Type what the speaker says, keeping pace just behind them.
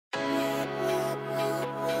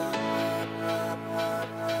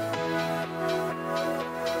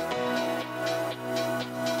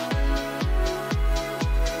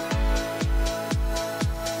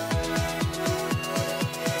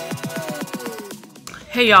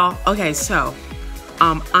Hey y'all, okay, so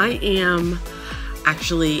I am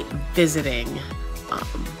actually visiting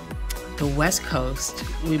the West Coast.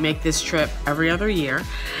 We make this trip every other year,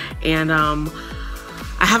 and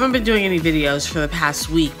I haven't been doing any videos for the past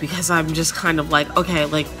week because I'm just kind of like, okay,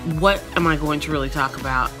 like what am I going to really talk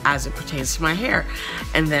about as it pertains to my hair?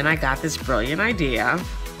 And then I got this brilliant idea.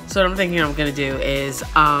 So what I'm thinking I'm gonna do is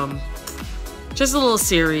just a little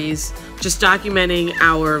series, just documenting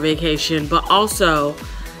our vacation, but also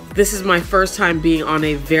this is my first time being on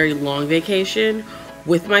a very long vacation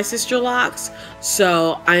with my Sisterlocks.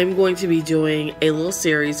 So I'm going to be doing a little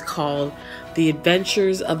series called The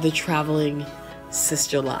Adventures of the Traveling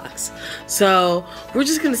Sisterlocks. So we're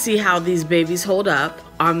just gonna see how these babies hold up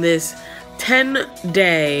on this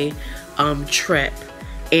 10-day trip,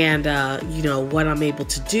 and you know, what I'm able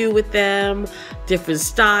to do with them, different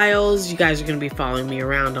styles. You guys are going to be following me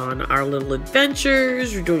around on our little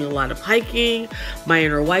adventures. We're doing a lot of hiking. My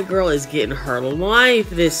inner white girl is getting her life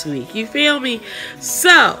this week, you feel me?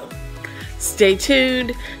 So stay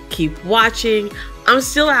tuned, keep watching. I'm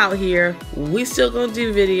still out here, we still gonna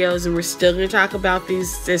do videos, and we're still gonna talk about these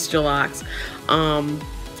Sisterlocks.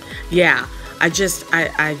 Yeah, I just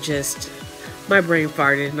my brain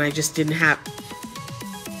farted and I just didn't have.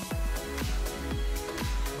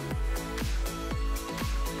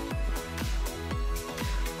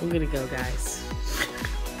 I'm gonna go, guys.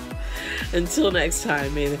 Until next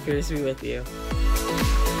time, may the fierce be with you.